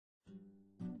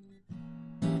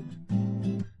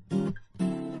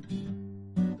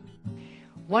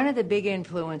One of the big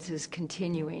influences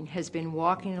continuing has been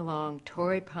walking along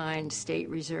Torrey Pines State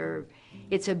Reserve.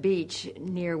 It's a beach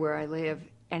near where I live,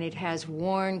 and it has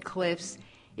worn cliffs.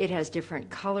 It has different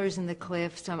colors in the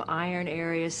cliff, some iron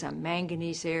areas, some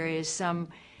manganese areas, some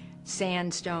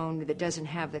sandstone that doesn't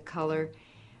have the color.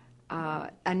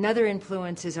 Another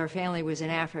influence is our family was in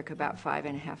Africa about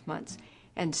 5.5 months,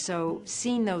 and so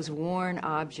seeing those worn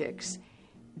objects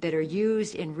that are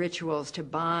used in rituals to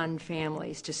bond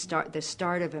families, to start the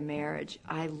start of a marriage,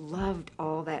 I loved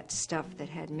all that stuff that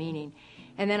had meaning.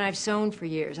 And then I've sewn for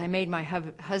years. I made my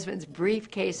husband's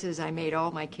briefcases. I made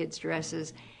all my kids'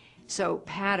 dresses. So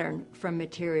pattern from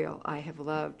material I have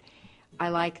loved. I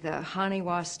like the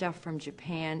Haniwa stuff from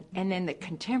Japan. And then the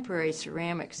contemporary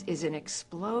ceramics is an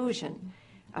explosion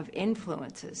of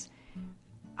influences.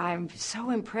 I'm so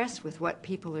impressed with what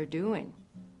people are doing.